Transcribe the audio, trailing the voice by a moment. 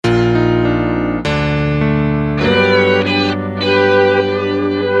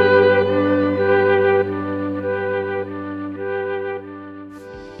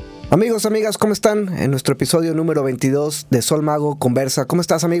Amigos, amigas, ¿cómo están? En nuestro episodio número 22 de SolMago, Conversa. ¿Cómo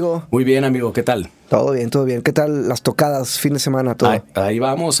estás, amigo? Muy bien, amigo, ¿qué tal? Todo bien, todo bien. ¿Qué tal las tocadas, fin de semana, todo? Ahí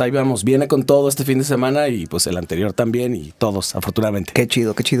vamos. Viene con todo este fin de semana y pues el anterior también y todos, afortunadamente. Qué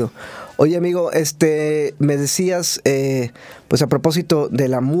chido, qué chido. Oye, amigo, me decías, pues a propósito de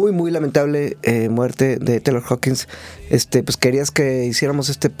la muy, muy lamentable muerte de Taylor Hawkins, pues querías que hiciéramos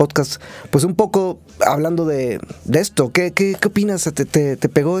este podcast, pues un poco hablando de esto. ¿Qué opinas? ¿Te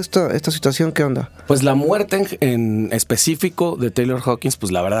pegó esta situación? ¿Qué onda? Pues la muerte en específico de Taylor Hawkins,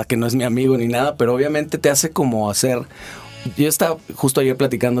 pues la verdad que no es mi amigo ni nada, pero obviamente te hace como hacer... Yo estaba justo ayer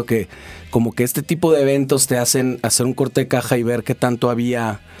platicando que como que este tipo de eventos te hacen hacer un corte de caja y ver qué tanto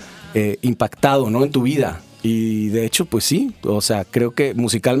había impactado, ¿no? En tu vida. Y de hecho, pues sí, o sea, creo que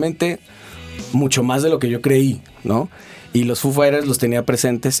musicalmente mucho más de lo que yo creí, ¿no? Y los Foo Fighters los tenía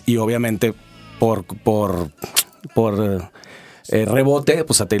presentes y obviamente por rebote,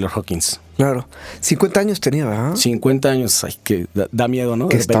 pues a Taylor Hawkins. Claro. 50 años tenía, ¿verdad? 50 años, ay, que da miedo, ¿no?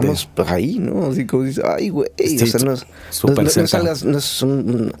 Que estamos pues, ahí, ¿no? Así como dices, ay, güey. Sí, o sea, no es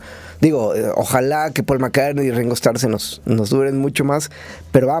un... Digo, ojalá que Paul McCartney y Ringo Starr nos duren mucho más,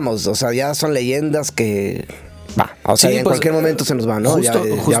 pero vamos, o sea, ya son leyendas que... o sea, sí, en cualquier momento se nos va, ¿no?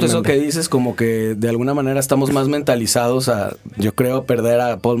 Justo eso que dices, como que de alguna manera estamos más mentalizados a, yo creo, perder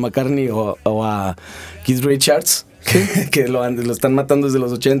a Paul McCartney o a Keith Richards, que lo están matando desde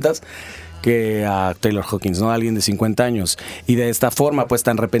los 80s, que a Taylor Hawkins, ¿no? Alguien de 50 años. Y de esta forma, pues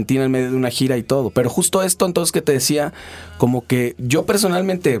tan repentina en medio de una gira y todo. Pero justo esto entonces que te decía, como que yo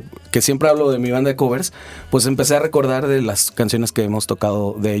personalmente, que siempre hablo de mi banda de covers, pues empecé a recordar de las canciones que hemos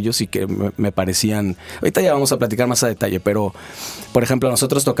tocado de ellos y que me parecían... Ahorita ya vamos a platicar más a detalle, pero por ejemplo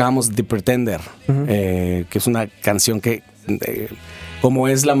nosotros tocábamos The Pretender, que es una canción que... como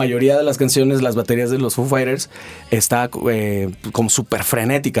es la mayoría de las canciones, las baterías de los Foo Fighters, está como súper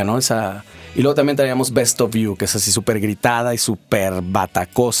frenética, ¿no? Y luego también traíamos Best of You, que es así súper gritada y súper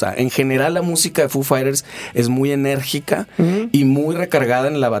batacosa. En general, la música de Foo Fighters es muy enérgica y muy recargada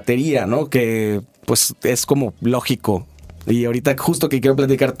en la batería, ¿no? Que pues es como lógico. Y ahorita justo que quiero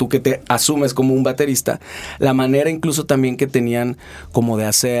platicar, tú que te asumes como un baterista, la manera incluso también que tenían como de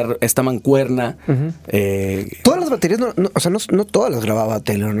hacer esta mancuerna. Todas las baterías, no todas las grababa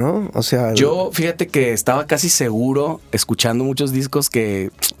Taylor, ¿no? O sea... Yo, fíjate que estaba casi seguro, escuchando muchos discos,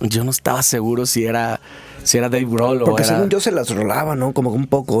 que yo no estaba seguro si era Dave Grohl o porque era... según yo se las rolaba, ¿no? Como un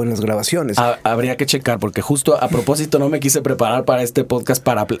poco en las grabaciones. Habría que checar, porque justo a propósito no me quise preparar para este podcast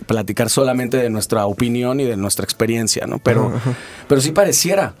para platicar solamente de nuestra opinión y de nuestra experiencia, ¿no? Pero sí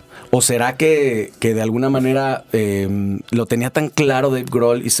pareciera. ¿O será que de alguna manera lo tenía tan claro Dave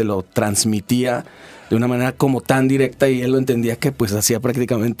Grohl y se lo transmitía de una manera como tan directa y él lo entendía que pues hacía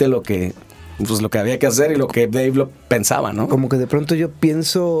prácticamente lo que había que hacer y lo que Dave lo pensaba, ¿no? Como que de pronto yo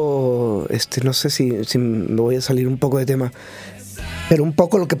pienso, no sé si me voy a salir un poco de tema, pero un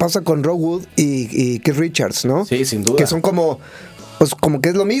poco lo que pasa con Rob Wood y Keith Richards, ¿no? Sí, sin duda. Que son como que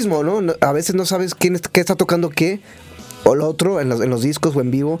es lo mismo, ¿no? A veces no sabes qué está tocando qué o lo otro en los discos o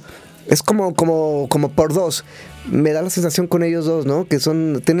en vivo. Es como por dos. Me da la sensación con ellos dos, ¿no? Que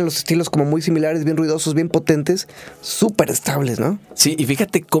tienen los estilos como muy similares, bien ruidosos, bien potentes, súper estables, ¿no? Sí, y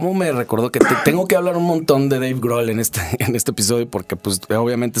fíjate cómo me recordó que tengo que hablar un montón de Dave Grohl en este episodio, porque pues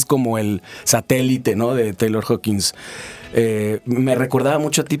obviamente es como el satélite, ¿no? De Taylor Hawkins. Me recordaba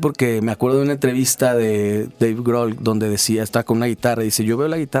mucho a ti porque me acuerdo de una entrevista de Dave Grohl donde decía, estaba con una guitarra y dice, yo veo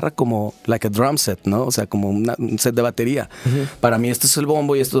la guitarra como like a drum set, ¿no? O sea, como un set de batería. Para mí esto es el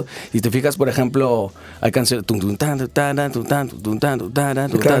bombo y esto... Y te fijas, por ejemplo, hay canciones... Está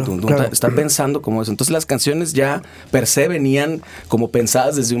pensando como eso. Entonces las canciones ya per se venían como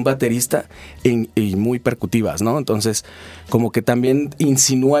pensadas desde un baterista y muy percutivas, ¿no? Entonces como que también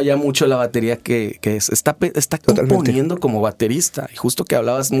insinúa ya mucho la batería que está componiendo como baterista. Y justo que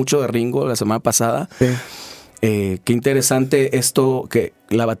hablabas mucho de Ringo la semana pasada, sí. Qué interesante esto, que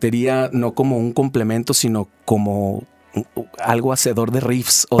la batería no como un complemento, sino como algo hacedor de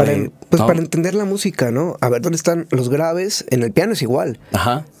riffs. Para entender la música, ¿no? A ver, ¿dónde están los graves? En el piano es igual.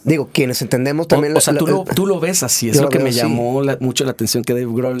 Ajá. Digo, quienes entendemos también... Tú lo ves así, es lo que me llamó mucho la atención, que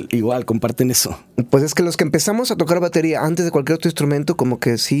Dave Grohl igual comparten eso. Pues es que los que empezamos a tocar batería antes de cualquier otro instrumento, como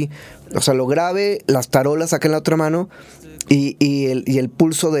que sí, o sea, lo grave, las tarolas acá en la otra mano y el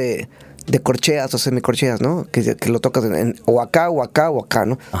pulso de corcheas o semicorcheas, ¿no? Que lo tocas o acá,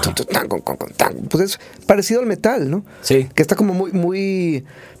 ¿no? Pues es parecido al metal, ¿no? Sí. Que está como muy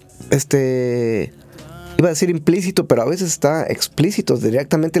iba a decir implícito, pero a veces está explícito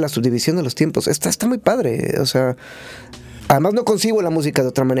directamente la subdivisión de los tiempos. Está muy padre, o sea, además no concibo la música de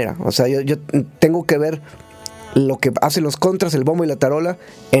otra manera. O sea, yo tengo que ver lo que hacen los contras, el bombo y la tarola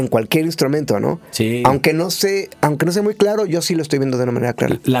en cualquier instrumento, ¿no? Sí. Aunque no sea muy claro, yo sí lo estoy viendo de una manera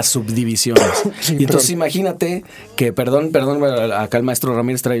clara. Las subdivisiones. Sí, y entonces imagínate que, perdón, acá el maestro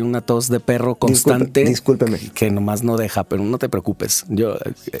Ramírez trae una tos de perro constante. Discúlpeme. Que nomás no deja, pero no te preocupes. Yo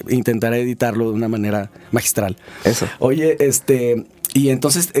intentaré editarlo de una manera magistral. Eso. Oye, y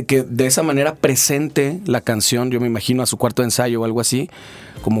entonces que de esa manera presente la canción, yo me imagino a su cuarto de ensayo o algo así,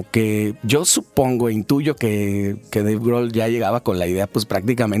 como que yo supongo e intuyo que Dave Grohl ya llegaba con la idea pues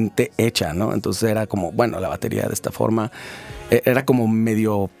prácticamente hecha, ¿no? Entonces era como, bueno, la batería de esta forma era como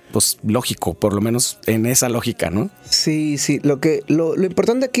medio pues lógico, por lo menos en esa lógica, ¿no? Sí, lo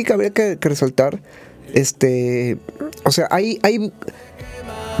importante aquí que habría que resaltar, o sea, hay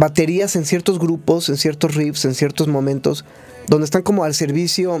baterías en ciertos grupos, en ciertos riffs, en ciertos momentos donde están como al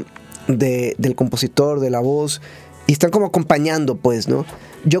servicio del compositor, de la voz, y están como acompañando, pues, ¿no?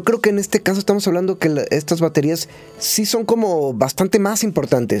 Yo creo que en este caso estamos hablando que estas baterías sí son como bastante más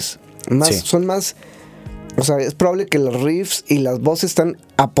importantes, son más, o sea, es probable que los riffs y las voces están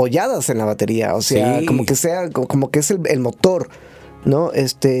apoyadas en la batería, o sea, sí, como que es el motor, ¿no?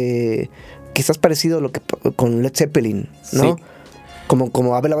 Quizás parecido a lo que con Led Zeppelin, ¿no? Sí.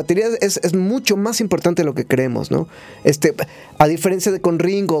 Como a ver, la batería es mucho más importante de lo que creemos, ¿no? A diferencia de con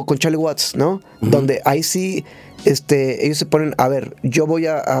Ringo o con Charlie Watts, ¿no? Uh-huh. Donde ahí sí ellos se ponen, a ver, yo voy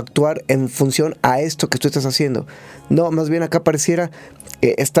a actuar en función a esto que tú estás haciendo. No, más bien acá pareciera,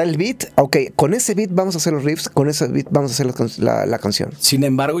 está el beat, ok, con ese beat vamos a hacer los riffs, con ese beat vamos a hacer la canción. Sin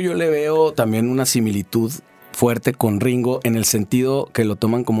embargo, yo le veo también una similitud fuerte con Ringo en el sentido que lo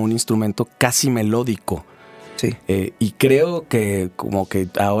toman como un instrumento casi melódico. Sí. Y creo que como que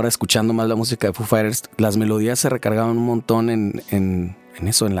ahora escuchando más la música de Foo Fighters, las melodías se recargaban un montón en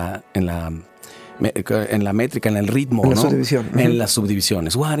eso, en la métrica, en el ritmo, en la ¿no? subdivisión. Uh-huh. En las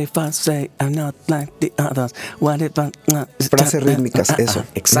subdivisiones. What if I say I'm not like the others? What if I... Frases rítmicas, eso.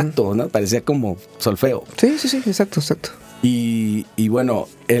 Exacto, uh-huh. ¿no? Parecía como solfeo. Sí, exacto. Y bueno,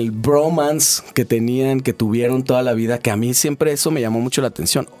 el bromance que tuvieron toda la vida, que a mí siempre eso me llamó mucho la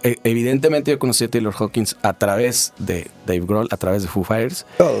atención. Evidentemente yo conocí a Taylor Hawkins a través de Dave Grohl, a través de Foo Fighters.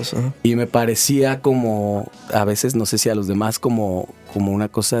 Todos. Uh-huh. Y me parecía como, a veces, no sé si a los demás, como una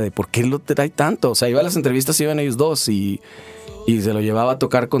cosa de ¿por qué lo trae tanto? O sea, iba a las entrevistas, iban ellos dos y se lo llevaba a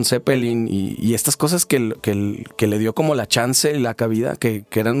tocar con Zeppelin y estas cosas que le dio como la chance y la cabida que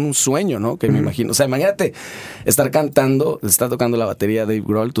eran un sueño, ¿no? Que me imagino, o sea, imagínate estar cantando, está tocando la batería Dave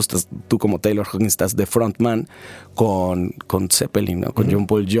Grohl, tú como Taylor Hawkins estás de frontman con Zeppelin, ¿no? Con John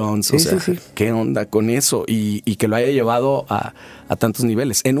Paul Jones, sí, o sea, sí. ¿Qué onda con eso? Y que lo haya llevado a tantos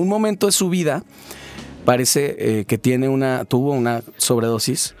niveles. En un momento de su vida parece que tuvo una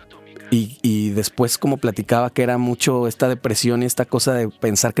sobredosis. Y después como platicaba que era mucho esta depresión y esta cosa de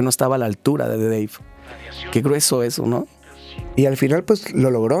pensar que no estaba a la altura de Dave. Qué grueso eso, ¿no? Y al final pues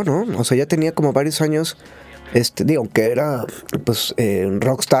lo logró, ¿no? O sea, ya tenía como varios años, que era pues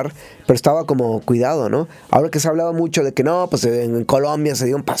rockstar, pero estaba como cuidado, ¿no? Ahora que se ha hablado mucho de que no, pues en Colombia se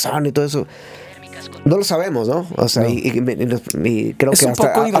dio un pasón y todo eso. No lo sabemos, ¿no? O sea, no. y creo que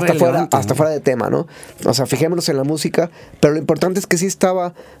hasta fuera de tema, ¿no? O sea, fijémonos en la música, pero lo importante es que sí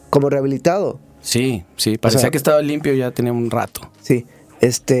estaba como rehabilitado. Sí, parecía que estaba limpio ya tenía un rato. Sí,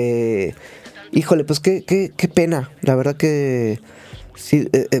 híjole, pues qué pena, la verdad que sí,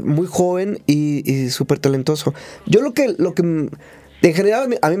 muy joven y súper talentoso. Yo lo que en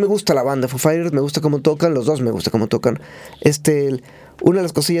general a mí me gusta la banda Foo Fighters, me gusta cómo tocan, los dos me gusta cómo tocan. Una de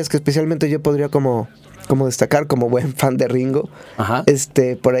las cosillas que especialmente yo podría como destacar como buen fan de Ringo. Ajá.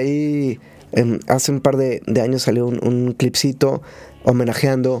 Por ahí hace un par de años salió un clipcito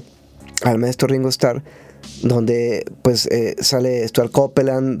homenajeando al maestro Ringo Starr, donde pues sale Stuart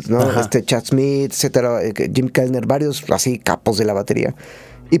Copeland, ¿no? Chad Smith, etcétera, Jim Kellner, varios así capos de la batería.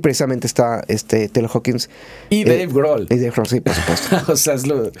 Y precisamente está Taylor Hawkins. Y Dave Grohl. Y Dave Grohl, sí, por supuesto. O sea, es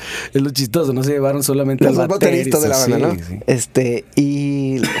lo chistoso, no se llevaron solamente los dos bateristas de la banda, ¿no? Sí.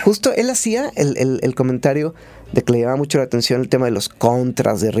 Y justo él hacía el comentario de que le llamaba mucho la atención el tema de los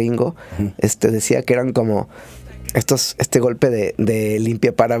contras de Ringo. Uh-huh. Decía que eran como este golpe de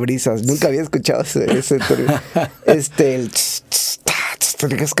limpia parabrisas. Nunca había escuchado ese término. Es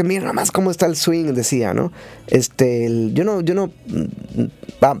que mira nomás cómo está el swing, decía, ¿no?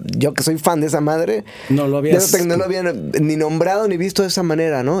 Yo que soy fan de esa madre, no lo había ni nombrado ni visto de esa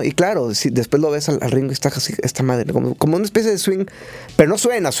manera, ¿no? Y claro, si después lo ves al Ringo y está así, esta madre, como una especie de swing, pero no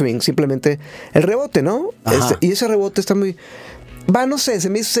suena swing, simplemente el rebote, ¿no? Y ese rebote está muy... no sé, se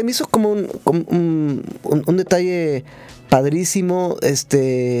me hizo como un detalle padrísimo. Es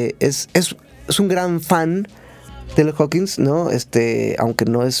un gran fan Taylor Hawkins, ¿no? Aunque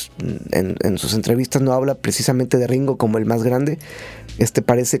no es, en sus entrevistas no habla precisamente de Ringo como el más grande.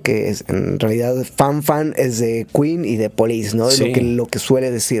 Parece que en realidad fan es de Queen y de Police, ¿no? Sí. Lo que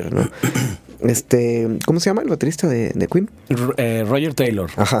suele decir, ¿no? ¿Cómo se llama el baterista de Queen? Roger Taylor.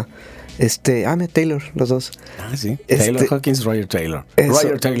 Ajá. Mira, Taylor, los dos. Ah, sí. Taylor Hawkins, Roger Taylor. Eso.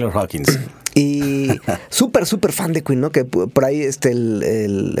 Roger Taylor Hawkins. Y súper fan de Queen, ¿no? Que por ahí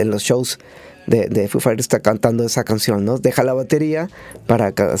en los shows de Foo Fighters está cantando esa canción, ¿no? Deja la batería para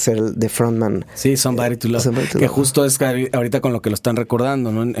hacer de frontman. Sí, Somebody to Love. Que justo es ahorita con lo que lo están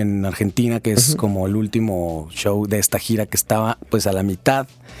recordando, ¿no? En Argentina, que es como el último show de esta gira que estaba pues a la mitad.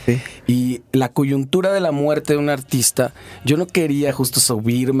 Sí. Y la coyuntura de la muerte de un artista, yo no quería justo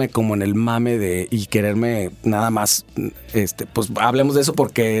subirme como en el mame y quererme nada más, pues hablemos de eso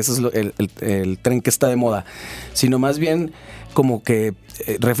porque eso es el tren que está de moda, sino más bien como que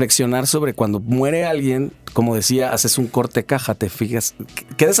reflexionar sobre cuando muere alguien, como decía, haces un corte caja, te fijas,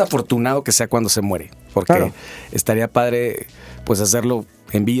 qué desafortunado que sea cuando se muere, porque claro, estaría padre pues hacerlo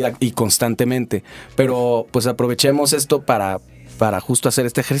en vida y constantemente, pero pues aprovechemos esto para justo hacer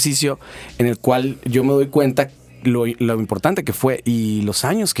este ejercicio en el cual yo me doy cuenta lo importante que fue y los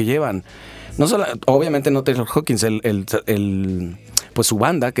años que llevan. No solo, obviamente no Taylor Hawkins, pues su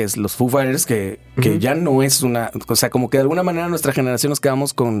banda, que es los Foo Fighters, que ya no es una... O sea, como que de alguna manera nuestra generación nos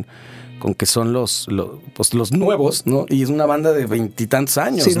quedamos con que son los nuevos, ¿no? Y es una banda de 20 y tantos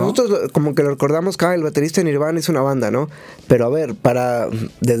años, sí, ¿no? Nosotros como que lo recordamos que el baterista de Nirvana es una banda, ¿no? Pero a ver,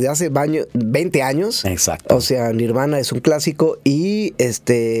 desde hace 20 años... Exacto. O sea, Nirvana es un clásico y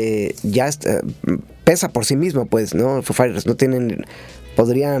pesa por sí mismo, pues, ¿no? Foo Fighters no tienen...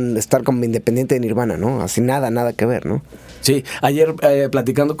 Podrían estar como independiente de Nirvana, ¿no? Así nada que ver, ¿no? Sí, ayer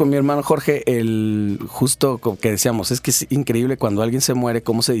platicando con mi hermano Jorge, justo que decíamos, es que es increíble cuando alguien se muere,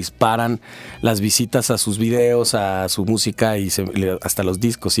 cómo se disparan las visitas a sus videos, a su música y hasta los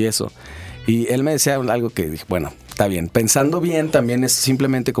discos y eso. Y él me decía algo que dije, bueno, está bien. Pensando bien, también es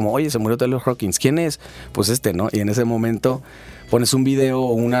simplemente como, oye, se murió Taylor Hawkins, ¿quién es? Pues ¿no? Y en ese momento pones un video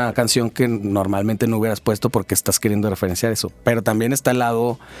o una canción que normalmente no hubieras puesto porque estás queriendo referenciar eso. Pero también está al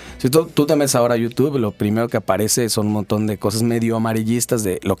lado, si tú te metes ahora a YouTube, lo primero que aparece son un montón de cosas medio amarillistas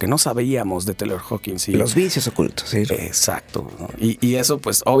de lo que no sabíamos de Taylor Hawkins. Y los vicios ocultos, sí. Exacto, ¿no? Y eso,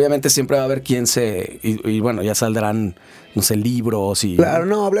 pues, obviamente siempre va a haber quien y bueno, ya saldrán, no sé, libros y... Claro,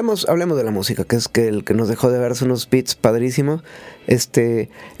 no, hablemos de la música, que es que el que nos dejó de ver unos beats padrísimos.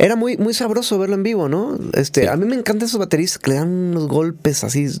 Era muy sabroso verlo en vivo, ¿no? Sí. A mí me encantan esos bateristas que le dan unos golpes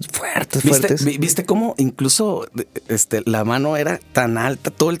así fuertes. ¿Viste cómo incluso la mano era tan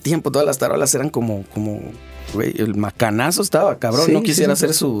alta todo el tiempo? Todas las tarolas eran como güey, el macanazo estaba, cabrón. Sí, no quisiera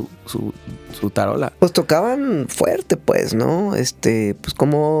hacer su tarola. Pues tocaban fuerte, pues, ¿no? Pues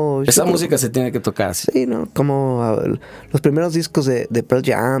como... Esa música se tiene que tocar así. Sí, ¿no? Como los primeros discos de Pearl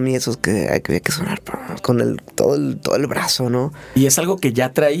Jam y esos que había que sonar con todo el brazo, ¿no? Y es algo que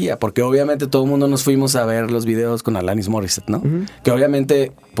ya traía, porque obviamente todo el mundo nos fuimos a ver los videos con Alanis Morissette, ¿no? Uh-huh. Que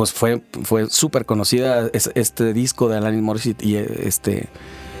obviamente, pues fue súper conocida este disco de Alanis Morissette y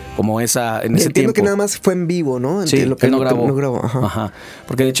como esa en ese entiendo tiempo que nada más fue en vivo, ¿no? Sí, lo que él no grabó. Ajá.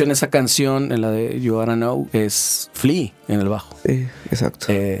 Porque de hecho en esa canción, en la de You Oughta Know, es Flea en el bajo. Sí, exacto.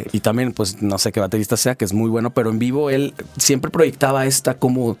 Y también, pues, no sé qué baterista sea, que es muy bueno, pero en vivo él siempre proyectaba esta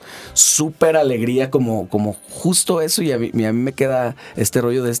como súper alegría, como justo eso, y a mí me queda este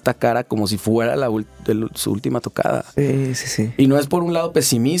rollo de esta cara como si fuera su última tocada. Sí. Y no es por un lado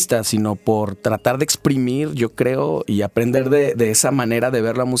pesimista, sino por tratar de exprimir, yo creo, y aprender de esa manera de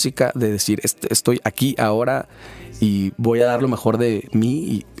ver la música, de decir, estoy aquí ahora y voy a dar lo mejor de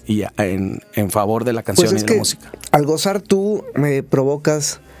mí y en favor de la canción pues y de la música. Al gozar tú me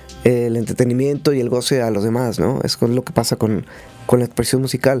provocas el entretenimiento y el goce a los demás, ¿no? Es lo que pasa con la expresión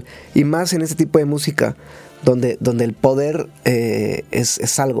musical. Y más en este tipo de música donde el poder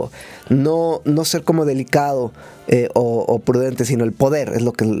es algo. No ser como delicado o prudente, sino el poder es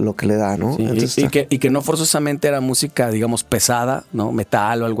lo que le da, ¿no? Sí, y que no forzosamente era música, digamos, pesada, ¿no?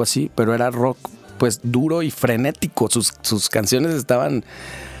 Metal o algo así, pero era rock, pues, duro y frenético. Sus canciones estaban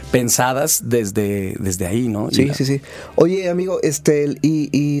pensadas desde ahí, ¿no? Sí. Oye, amigo,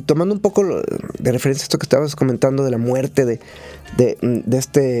 y tomando un poco de referencia a esto que estabas comentando de la muerte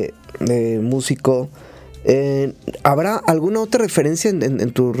de músico, ¿habrá alguna otra referencia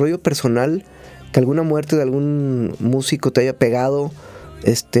en tu rollo personal que alguna muerte de algún músico te haya pegado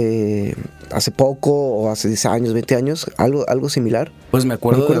hace poco o hace 10 años, 20 años? ¿Algo similar? Pues me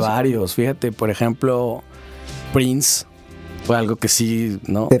acuerdo de varios, fíjate, por ejemplo, Prince fue algo que sí,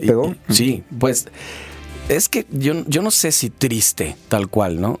 ¿no? ¿Te pegó? Sí, pues Es que yo no sé si triste, tal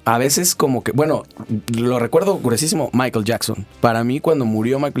cual, ¿no? A veces como que, bueno, lo recuerdo gruesísimo, Michael Jackson. Para mí cuando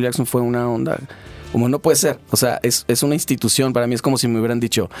murió Michael Jackson fue una onda, como no puede ser. O sea, es una institución, para mí es como si me hubieran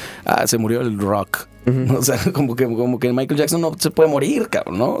dicho, se murió el rock. Uh-huh. O sea, como que Michael Jackson no se puede morir,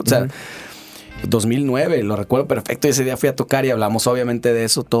 cabrón, ¿no? O sea, 2009, lo recuerdo perfecto, y ese día fui a tocar y hablamos obviamente de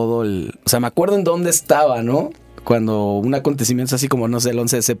eso todo o sea, me acuerdo en dónde estaba, ¿no? Cuando un acontecimiento así como, no sé, el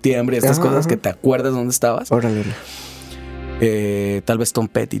 11 de septiembre, estas cosas que te acuerdas dónde estabas. Órale. Tal vez Tom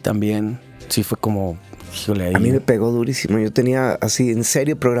Petty también. Sí, fue como, híjole, ahí. A mí me pegó durísimo. Yo tenía así en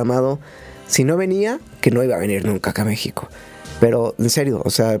serio programado, si no venía, que no iba a venir nunca acá a México. Pero en serio,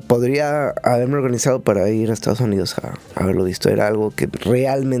 o sea, podría haberme organizado para ir a Estados Unidos a verlo visto. Era algo que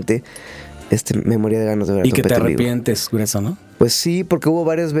realmente me moría de ganas de ver. Y que te arrepientes por eso, ¿no? Pues sí, porque hubo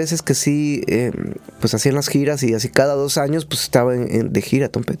varias veces que sí, pues hacían las giras y así cada 2 años pues estaba de gira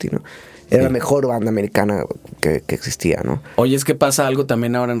Tom Petty, ¿no? Era la mejor banda americana que existía, ¿no? Oye, es que pasa algo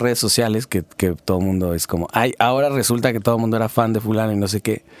también ahora en redes sociales que todo el mundo es como, ahora resulta que todo el mundo era fan de fulano y no sé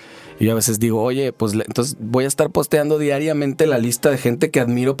qué. Y yo a veces digo, oye, pues entonces voy a estar posteando diariamente la lista de gente que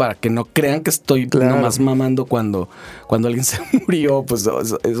admiro para que no crean que estoy nomás mamando cuando alguien se murió, pues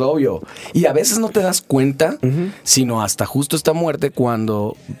es obvio. Y a veces no te das cuenta, sino hasta justo esta muerte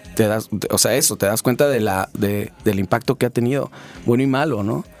cuando te das cuenta del impacto que ha tenido, bueno y malo,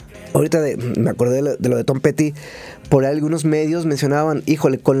 ¿no? Ahorita me acordé de lo de Tom Petty. Por ahí algunos medios mencionaban,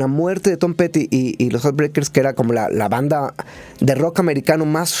 híjole, con la muerte de Tom Petty y los Heartbreakers, que era como la banda de rock americano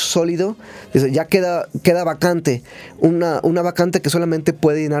más sólido, ya queda vacante, una vacante que solamente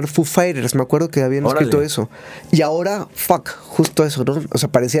puede llenar Foo Fighters. Me acuerdo que habían escrito eso. Y ahora, justo eso, ¿no? O sea,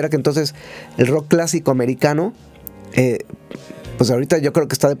 pareciera que entonces el rock clásico americano, pues ahorita yo creo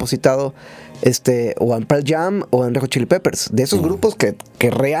que está depositado o en Pearl Jam o en Red Hot Chili Peppers, de esos grupos que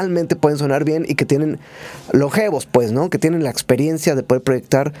realmente pueden sonar bien y que tienen longevos, pues, ¿no? Que tienen la experiencia de poder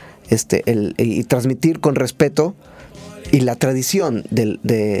proyectar y transmitir con respeto y la tradición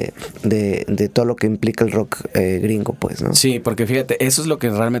de todo lo que implica el rock gringo, pues, ¿no? Sí, porque fíjate, eso es lo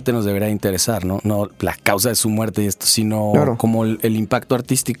que realmente nos debería interesar, ¿no? No la causa de su muerte y esto, sino como el impacto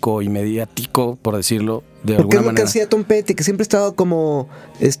artístico y mediático, por decirlo de alguna manera. Porque es lo que hacía Tom Petty, que siempre estaba como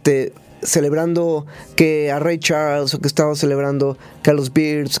celebrando que a Ray Charles, o que estaba celebrando que a los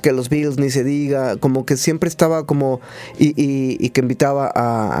Beatles ni se diga, como que siempre estaba como y que invitaba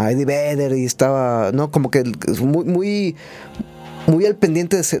a Eddie Vedder y estaba, ¿no? Como que muy muy al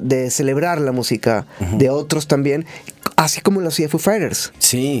pendiente de celebrar la música de otros también, así como lo hacía Foo Fighters.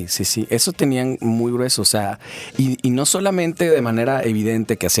 Sí, eso tenían muy grueso, o sea, y no solamente de manera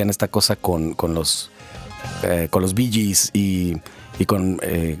evidente que hacían esta cosa con los Bee Gees y con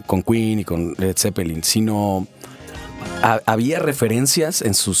Queen y con Led Zeppelin, sino había referencias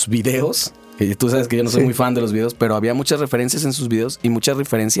en sus videos. Tú sabes que yo no soy muy fan de los videos, pero había muchas referencias en sus videos y muchas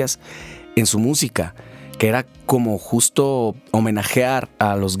referencias en su música, que era como justo homenajear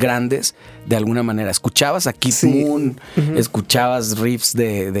a los grandes de alguna manera. Escuchabas a Keith Moon, escuchabas riffs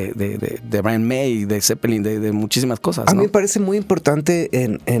de Brian May, de Zeppelin, de muchísimas cosas, ¿no? A mí me parece muy importante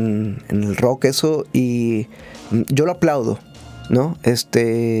en el rock eso, y yo lo aplaudo, ¿no?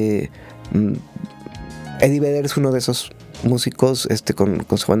 Eddie Vedder es uno de esos músicos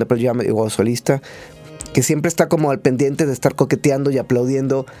con su banda Pearl Jam o solista, que siempre está como al pendiente de estar coqueteando y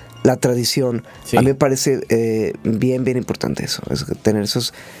aplaudiendo la tradición. Sí. A mí me parece bien importante eso, tener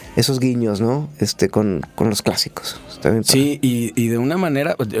esos guiños, ¿no? Con los clásicos. Sí, y de una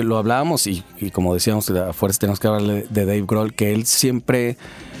manera, lo hablábamos y como decíamos, afuera tenemos que hablar de Dave Grohl, que él siempre,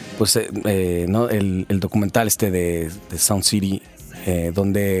 pues, ¿no? El documental de Sound City,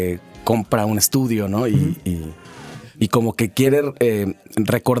 donde compra un estudio, ¿no? Y como que quiere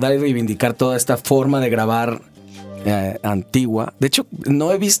recordar y reivindicar toda esta forma de grabar antigua. De hecho,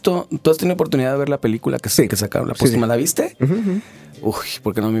 no he visto. ¿Tú has tenido oportunidad de ver la película que sacaron? ¿La póstuma? ¿La viste? Uy,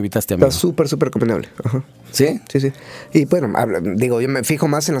 ¿por qué no me invitaste a mí? Está súper recomendable. ¿Sí? Sí. Y bueno, digo, yo me fijo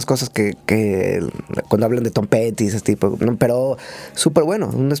más en las cosas que cuando hablan de Tom Petty, ese tipo, ¿no? Pero súper bueno.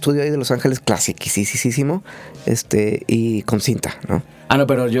 Un estudio ahí de Los Ángeles clasiquísimo, y con cinta, ¿no? No,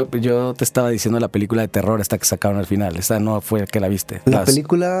 pero yo te estaba diciendo la película de terror esta que sacaron al final. Esta no fue que la viste. La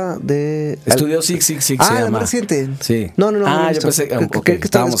película de... Estudio 666 se llama. La más reciente. Sí. No. Yo pensé que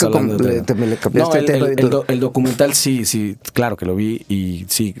estábamos hablando de... Me le cambiaste el tema. El documental sí, claro que lo vi. Y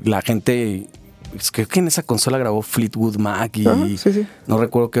sí, la gente... Creo que en esa consola grabó Fleetwood Mac y sí. No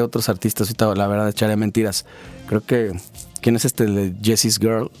recuerdo qué otros artistas. Ahorita, la verdad, echaré mentiras. Creo que... ¿Quién es de Jessie's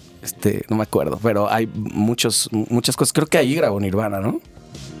Girl? No me acuerdo, pero hay muchas cosas. Creo que ahí grabó Nirvana, ¿no?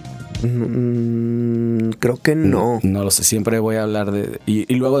 Creo que no. No lo sé, siempre voy a hablar de...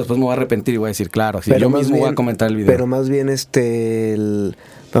 Y luego después me voy a arrepentir y voy a decir, claro, sí, yo mismo voy a comentar el video. Pero más bien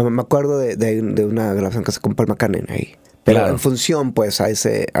me acuerdo de una grabación que se con Paul McCartney ahí. Pero claro, en función pues a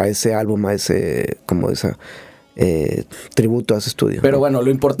ese álbum, a ese, como esa... tributo a ese estudio. Pero bueno, lo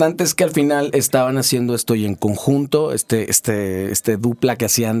importante es que al final estaban haciendo esto y en conjunto, este dupla que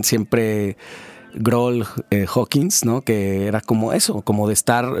hacían siempre Grohl, Hawkins, ¿no? Que era como eso, como de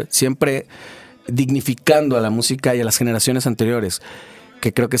estar siempre dignificando a la música y a las generaciones anteriores,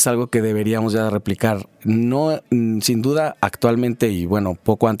 que creo que es algo que deberíamos ya replicar. No, sin duda, actualmente y bueno,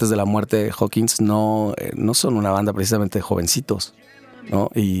 poco antes de la muerte de Hawkins, no son una banda precisamente de jovencitos, ¿no?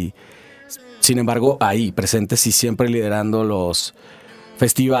 Y sin embargo, ahí presentes y siempre liderando los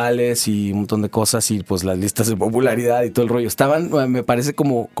festivales y un montón de cosas y pues las listas de popularidad y todo el rollo. Estaban, me parece,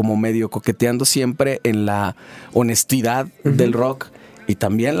 como medio coqueteando siempre en la honestidad del rock y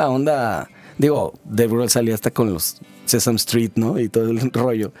también la onda, digo, Dave Grohl salía hasta con los Sesame Street, ¿no? Y todo el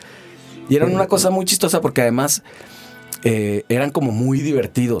rollo. Y eran una cosa muy chistosa porque además eran como muy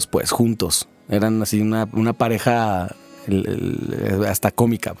divertidos, pues, juntos. Eran así una pareja... hasta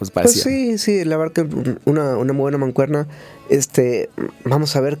cómica, pues parecía. Pues sí, la verdad que una muy buena mancuerna.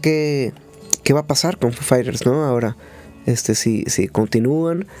 Vamos a ver qué va a pasar con Foo Fighters, ¿no? Ahora, si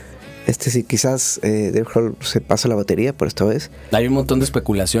continúan, si quizás Dave Grohl se pasa la batería por esta vez. Hay un montón de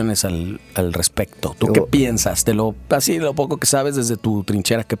especulaciones al respecto. ¿Tú qué piensas? Así lo poco que sabes desde tu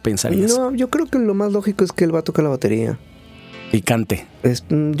trinchera, ¿qué pensarías? No, yo creo que lo más lógico es que él va a tocar la batería. Y cante.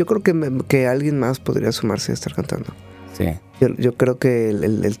 Yo creo que alguien más podría sumarse a estar cantando. Sí. Yo creo que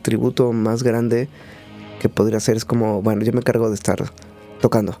el tributo más grande que podría hacer es como, bueno, yo me encargo de estar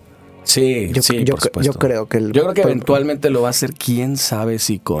tocando. Sí, por supuesto. Yo creo que eventualmente lo va a hacer, quién sabe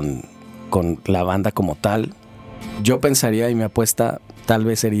si con la banda como tal. Yo pensaría, y mi apuesta tal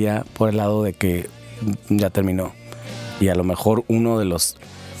vez sería por el lado de que ya terminó. Y a lo mejor uno de los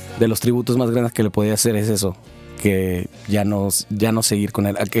tributos más grandes que le podía hacer es eso, que ya no seguir con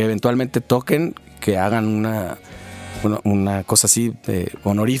él, a que eventualmente toquen, que hagan una cosa así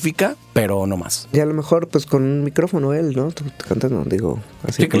honorífica, pero no más. Y a lo mejor pues con un micrófono él, ¿no? Cantando, digo.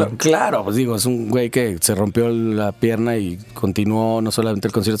 Así sí, claro, pues digo, es un güey que se rompió la pierna y continuó no solamente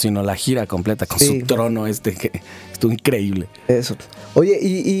el concierto, sino la gira completa con su trono que estuvo increíble. Eso. Oye,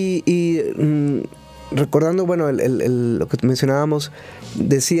 y recordando, bueno, lo que mencionábamos,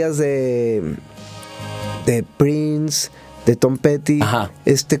 decías de Prince, de Tom Petty. Ajá.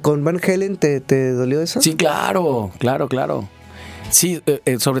 Con Van Halen, ¿te dolió eso? Sí, claro. Sí,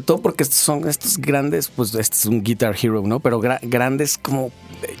 sobre todo porque son estos grandes, pues este es un guitar hero, ¿no? Pero grandes como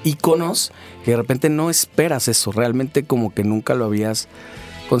íconos que de repente no esperas eso, realmente como que nunca lo habías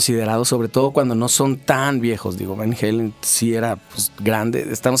considerado, sobre todo cuando no son tan viejos. Digo, Van Halen sí era pues grande.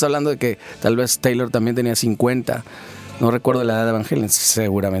 Estamos hablando de que tal vez Taylor también tenía 50. No recuerdo la edad de Van Halen,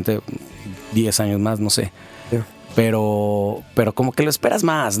 seguramente 10 años más, no sé. Yeah. Pero como que lo esperas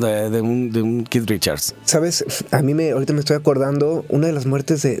más de un Keith Richards. ¿Sabes? Ahorita me estoy acordando, una de las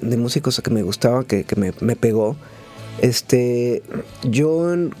muertes de músicos que me gustaba, que me pegó.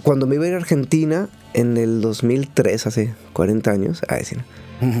 Yo cuando me iba a ir a Argentina en el 2003, hace 40 años, sí, ¿no?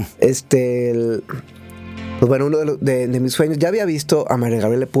 Pues bueno, uno de mis sueños, ya había visto a María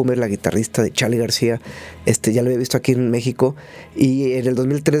Gabriela Pumer, la guitarrista de Charly García, ya lo había visto aquí en México, y en el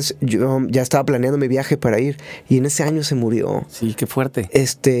 2003 yo ya estaba planeando mi viaje para ir, y en ese año se murió. Sí, qué fuerte.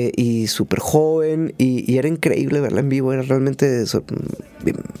 Y súper joven, y era increíble verla en vivo, era realmente...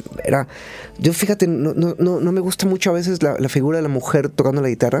 Yo fíjate, no me gusta mucho a veces la figura de la mujer tocando la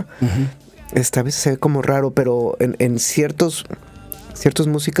guitarra. A veces se ve como raro, pero en ciertos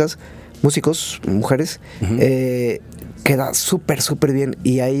músicos, mujeres, queda súper bien,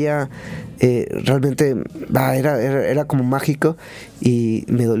 y a ella realmente era como mágico, y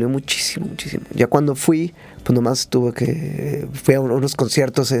me dolió muchísimo. Ya cuando fui, pues nomás fui a unos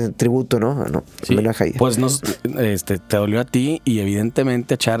conciertos en tributo, ¿no? Sí. Homenaje a ella. Pues te dolió a ti, y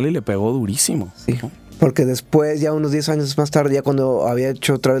evidentemente a Charly le pegó durísimo. Sí. Porque después, ya unos 10 años más tarde, ya cuando había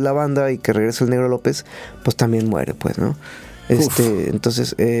hecho otra vez la banda y que regresa el Negro López, pues también muere, pues, ¿no?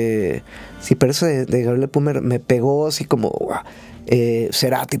 Entonces, sí, pero eso de Gabriela Pumer me pegó así como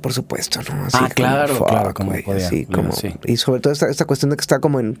Cerati, por supuesto, ¿no? Así claro, como podía, así, claro, como, sí. Y sobre todo esta cuestión de que está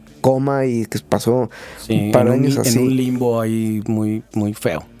como en coma y que pasó un par de años así. En un limbo ahí muy, muy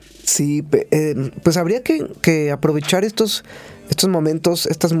feo. Sí, pues habría que aprovechar estos momentos,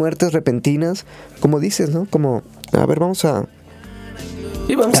 estas muertes repentinas, como dices, ¿no? Como, a ver, vamos a...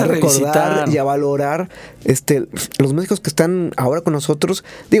 Y vamos a recordar revisitar y a valorar los músicos que están ahora con nosotros.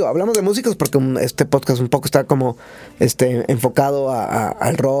 Digo, hablamos de músicos porque este podcast un poco está como enfocado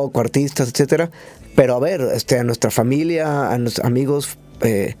al rock, o artistas, etcétera. Pero a ver, a nuestra familia, a nuestros amigos,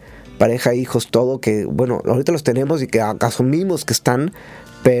 pareja, hijos, todo, que bueno, ahorita los tenemos y que asumimos que están,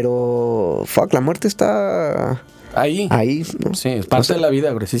 pero la muerte está ahí, ¿no? Sí, es parte de la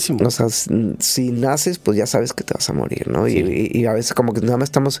vida, gruesísimo. O sea, si naces, pues ya sabes que te vas a morir, ¿no? Sí. Y a veces como que nada más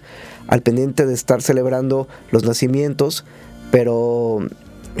estamos al pendiente de estar celebrando los nacimientos, pero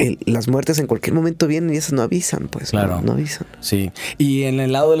las muertes en cualquier momento vienen y esas no avisan, pues. Claro. No avisan. Sí. Y en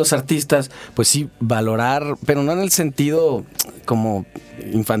el lado de los artistas, pues sí, valorar, pero no en el sentido como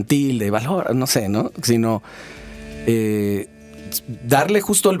infantil de valor, no sé, ¿no? Sino darle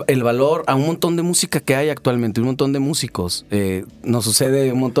justo el valor a un montón de música que hay actualmente, un montón de músicos. Nos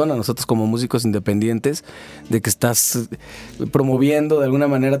sucede un montón a nosotros como músicos independientes de que estás promoviendo de alguna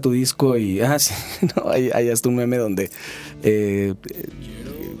manera tu disco y sí, no, hay hasta un meme donde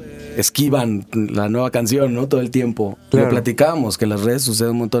esquivan la nueva canción, ¿no? Todo el tiempo. Claro. Lo platicábamos, que en las redes sucede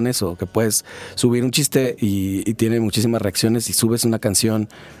un montón eso, que puedes subir un chiste y tiene muchísimas reacciones y subes una canción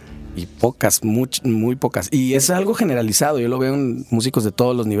y pocas, muy pocas. Y es algo generalizado, yo lo veo en músicos de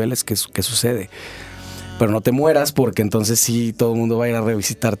todos los niveles que sucede. Pero no te mueras porque entonces sí, todo el mundo va a ir a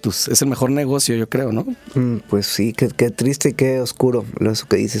revisitar es el mejor negocio, yo creo, ¿no? Pues sí, qué triste y qué oscuro eso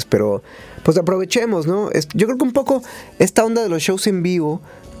que dices, pero pues aprovechemos, ¿no? Yo creo que un poco esta onda de los shows en vivo,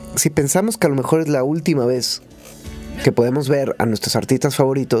 si pensamos que a lo mejor es la última vez que podemos ver a nuestros artistas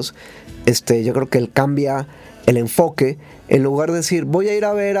favoritos, yo creo que él cambia el enfoque. En lugar de decir, voy a ir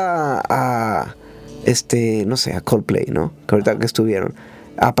a ver no sé, a Coldplay, ¿no? Que ahorita que estuvieron,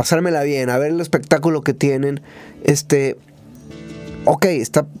 a pasármela bien, a ver el espectáculo que tienen, ok,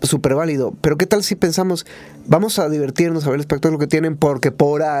 está súper válido, pero ¿qué tal si pensamos, vamos a divertirnos a ver el espectáculo que tienen porque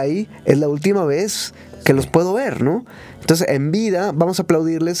por ahí es la última vez que los puedo ver, ¿no? Entonces, en vida, vamos a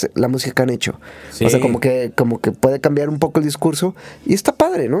aplaudirles la música que han hecho. Sí. O sea, como que puede cambiar un poco el discurso y está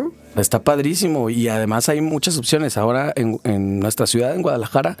padre, ¿no? Está padrísimo y además hay muchas opciones. Ahora en nuestra ciudad, en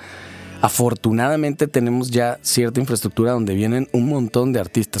Guadalajara, afortunadamente tenemos ya cierta infraestructura donde vienen un montón de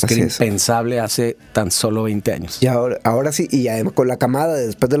artistas, que era impensable hace tan solo 20 años. Y ahora sí, y además con la camada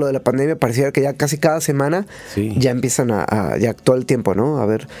después de lo de la pandemia, pareciera que ya casi cada semana ya empiezan ya todo el tiempo, ¿no? A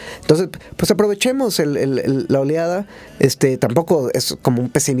ver, entonces, pues aprovechemos la oleada. Tampoco es como un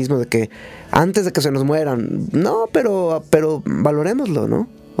pesimismo de que antes de que se nos mueran, no, pero valorémoslo, ¿no?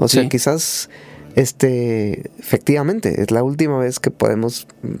 O sea, quizás efectivamente es la última vez que podemos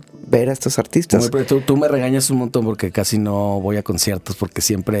ver a estos artistas. Tú me regañas un montón porque casi no voy a conciertos porque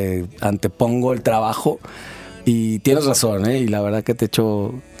siempre antepongo el trabajo y tienes razón, y la verdad que te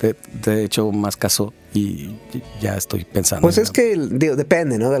he hecho más caso y ya estoy pensando. Pues es que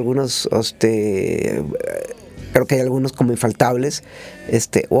depende, ¿no? De algunos creo que hay algunos como infaltables,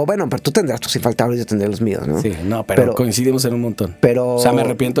 o bueno, pero tú tendrás tus infaltables, yo tendré los míos, ¿no? Sí, no, pero coincidimos en un montón. O sea, me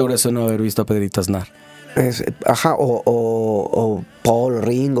arrepiento por eso de no haber visto a Pedrito Aznar. O Paul o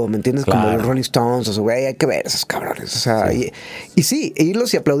Ringo, ¿me entiendes? Claro. Como los Rolling Stones, o sea, güey, hay que ver esos cabrones, o sea, y sí,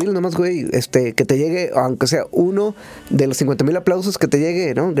 irlos y aplaudirlos nomás, güey, que te llegue, aunque sea uno de los 50,000 aplausos que te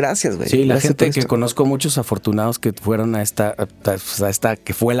llegue, ¿no? Gracias, güey. Sí, la gracias gente que conozco, muchos afortunados que fueron a esta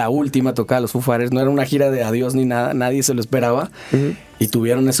que fue la última tocada de los Foo Fighters, no era una gira de adiós ni nada, nadie se lo esperaba, y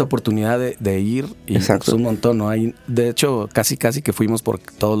tuvieron esa oportunidad de ir, y pues un montón, ¿no? Hay, de hecho, casi que fuimos por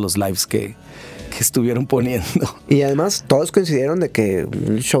todos los lives que estuvieron poniendo. Y además todos coincidieron de que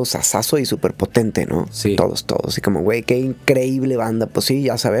un show sasazo y súper potente, ¿no? Sí. Todos. Y como, güey, qué increíble banda. Pues sí,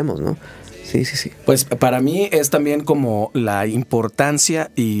 ya sabemos, ¿no? Sí. Pues para mí es también como la importancia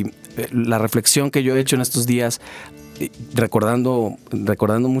y la reflexión que yo he hecho en estos días, recordando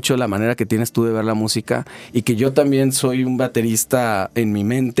mucho la manera que tienes tú de ver la música, y que yo también soy un baterista en mi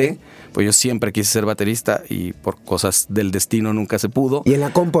mente, pues yo siempre quise ser baterista y por cosas del destino nunca se pudo. Y en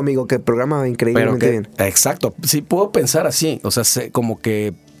la compu, amigo, que programa increíblemente bien. Exacto, sí puedo pensar así, o sea, como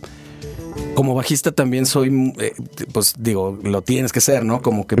que como bajista también soy, pues digo, lo tienes que ser, ¿no?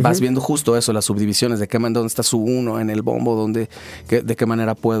 Como que vas viendo justo eso, las subdivisiones, dónde está su uno en el bombo, de qué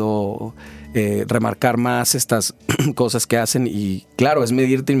manera puedo remarcar más estas cosas que hacen, y claro, es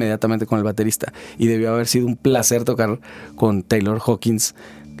medirte inmediatamente con el baterista, y debió haber sido un placer tocar con Taylor Hawkins,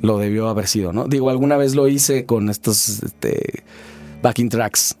 lo debió haber sido, ¿no? Digo, alguna vez lo hice con estos backing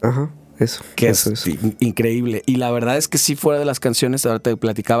tracks. Ajá. Eso es increíble. Y la verdad es que sí, fuera de las canciones, ahora te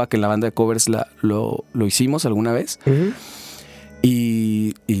platicaba que en la banda de covers lo hicimos alguna vez.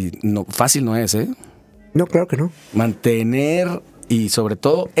 Y no, fácil no es, ¿eh? No, claro que no. Mantener y sobre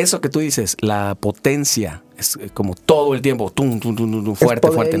todo eso que tú dices, la potencia, es como todo el tiempo, fuerte,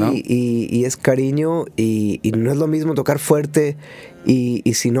 fuerte, ¿no? Y es cariño, y no es lo mismo tocar fuerte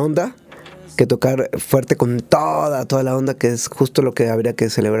y sin onda que tocar fuerte con toda la onda, que es justo lo que habría que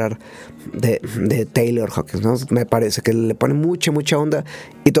celebrar de Taylor Hawkins, ¿no? Me parece que le pone mucha onda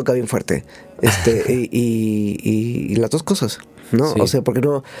y toca bien fuerte. Y las dos cosas, ¿no? Sí. O sea, porque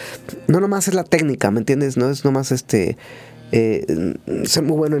no nomás es la técnica, ¿me entiendes? No es nomás ser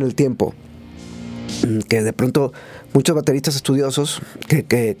muy bueno en el tiempo. Que de pronto muchos bateristas estudiosos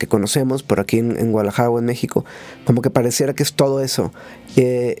que conocemos por aquí en Guadalajara o en México, como que pareciera que es todo eso.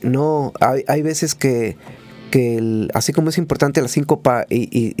 No, hay veces que así como es importante la síncopa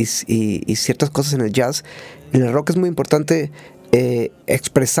y ciertas cosas en el jazz, en el rock es muy importante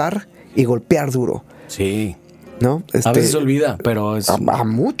expresar y golpear duro. Sí. ¿No? A veces se olvida, pero es... A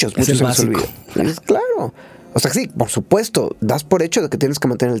muchos se les olvida. Claro. O sea, sí, por supuesto, das por hecho de que tienes que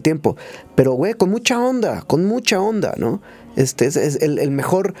mantener el tiempo. Pero, güey, con mucha onda, ¿no? Es el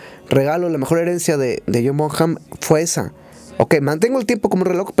mejor regalo, la mejor herencia de John Bonham fue esa. Ok, mantengo el tiempo como un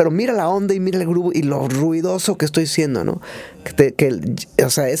reloj, pero mira la onda y mira el groove y lo ruidoso que estoy siendo, ¿no? O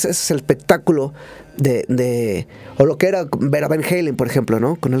sea, ese es el espectáculo o lo que era ver a Van Halen, por ejemplo,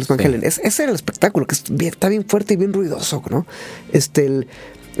 ¿no? Con Elvis Van Halen. Ese era el espectáculo, que está bien fuerte y bien ruidoso, ¿no?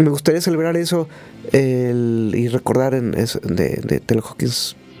 Me gustaría celebrar eso y recordar de Taylor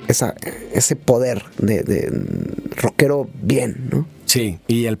Hawkins ese poder de rockero bien, ¿no? Sí,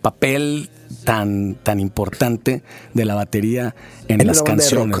 y el papel tan importante de la batería en las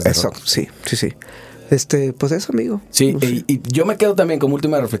canciones. Eso, sí. Pues eso, amigo. Sí, y yo me quedo también como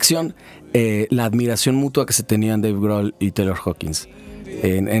última reflexión, la admiración mutua que se tenían Dave Grohl y Taylor Hawkins.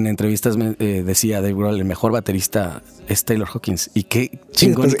 En entrevistas decía Dave Grohl, el mejor baterista es Taylor Hawkins. Y qué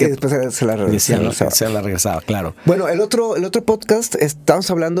chingón. Y después se la regresaba. Se la regresaba, claro. Bueno, el otro podcast estamos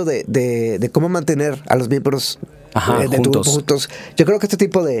hablando de cómo mantener a los miembros de tu grupo juntos. Yo creo que este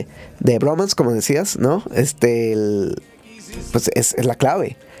tipo de bromance, como decías, ¿no? Pues es la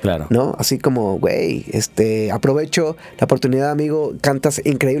clave. Claro. ¿No? Así como, güey, aprovecho la oportunidad, amigo, cantas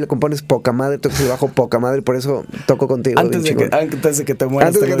increíble, compones poca madre, tocas el bajo poca madre, por eso toco contigo. Antes de que te mueras.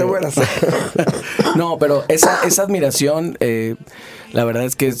 Antes de que te mueras. No, pero esa admiración, la verdad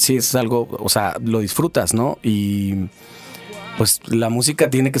es que sí es algo, o sea, lo disfrutas, ¿no? Y pues la música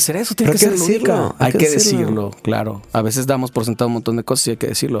tiene que ser eso, tiene que ser lúdica. Hay que decirlo, claro. A veces damos por sentado un montón de cosas y hay que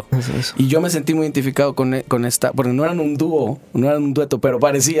decirlo. Eso. Y yo me sentí muy identificado con esta, porque no eran un dúo, no eran un dueto, pero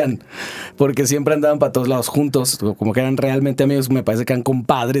parecían, porque siempre andaban para todos lados juntos, como que eran realmente amigos, me parece que eran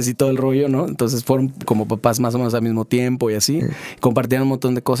compadres y todo el rollo, ¿no? Entonces fueron como papás más o menos al mismo tiempo y así, compartían un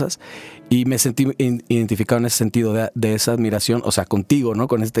montón de cosas y me sentí identificado en ese sentido de esa admiración, o sea, contigo, ¿no?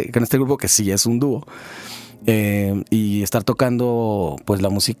 Con este grupo que sí es un dúo. Y estar tocando pues la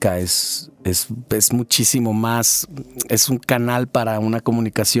música es muchísimo más, es un canal para una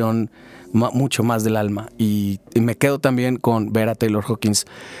comunicación mucho más del alma, y me quedo también con ver a Taylor Hawkins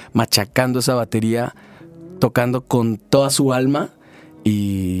machacando esa batería, tocando con toda su alma,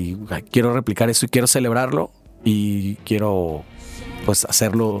 y quiero replicar eso y quiero celebrarlo y quiero pues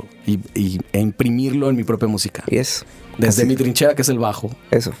hacerlo e imprimirlo en mi propia música. Desde mi trinchera, que es el bajo.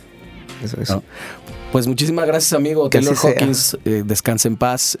 Eso. ¿No? Pues muchísimas gracias, amigo. Taylor Hawkins, descansa en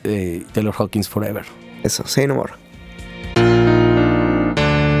paz. Taylor Hawkins forever. Eso, say no more.